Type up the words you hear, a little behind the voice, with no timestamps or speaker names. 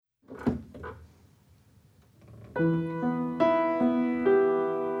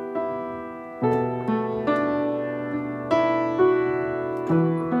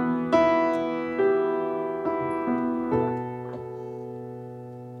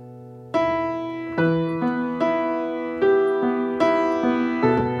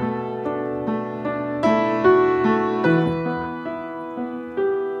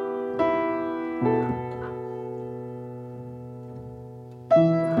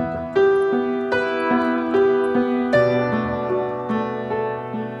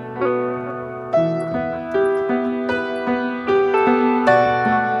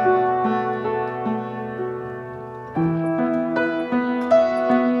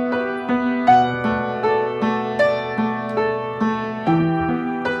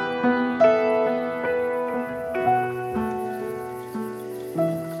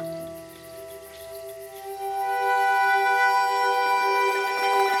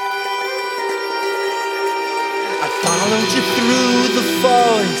Followed you through the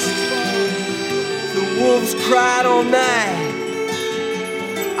forest. The wolves cried all night.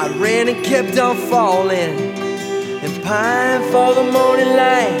 I ran and kept on falling and pined for the morning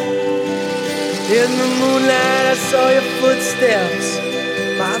light. In the moonlight I saw your footsteps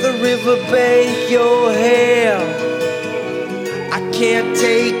by the riverbank, your hair. I can't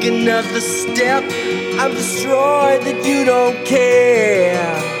take another step. I'm destroyed that you don't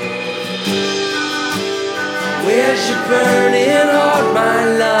care. Where's your burning heart, my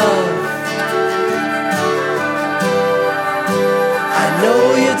love? I know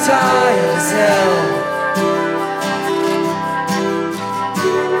you're tired as hell.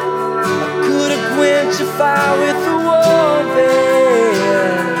 I could have quenched your fire with a warm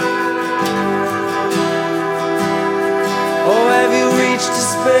bed. Or have you reached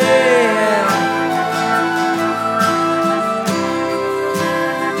despair?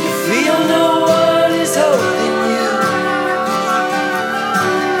 You feel no one is holding you,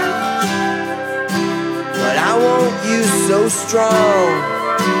 but I want you so strong.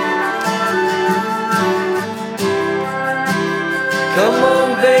 Come on,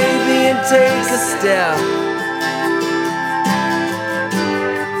 baby, and take a step.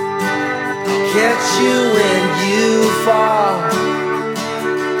 I'll catch you when you fall.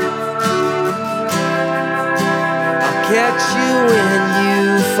 I'll catch you when you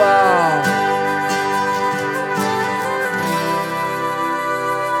fall.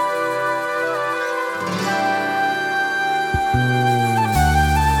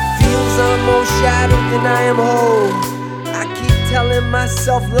 I'm more shattered than I am whole. I keep telling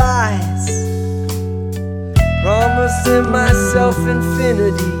myself lies, promising myself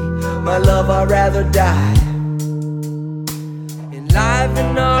infinity. My love, I'd rather die.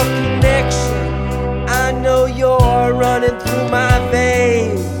 Enliven our connection. I know you're running through my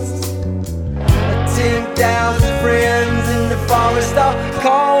veins. 10,000 friends in the forest are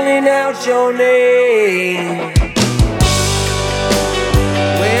calling out your name.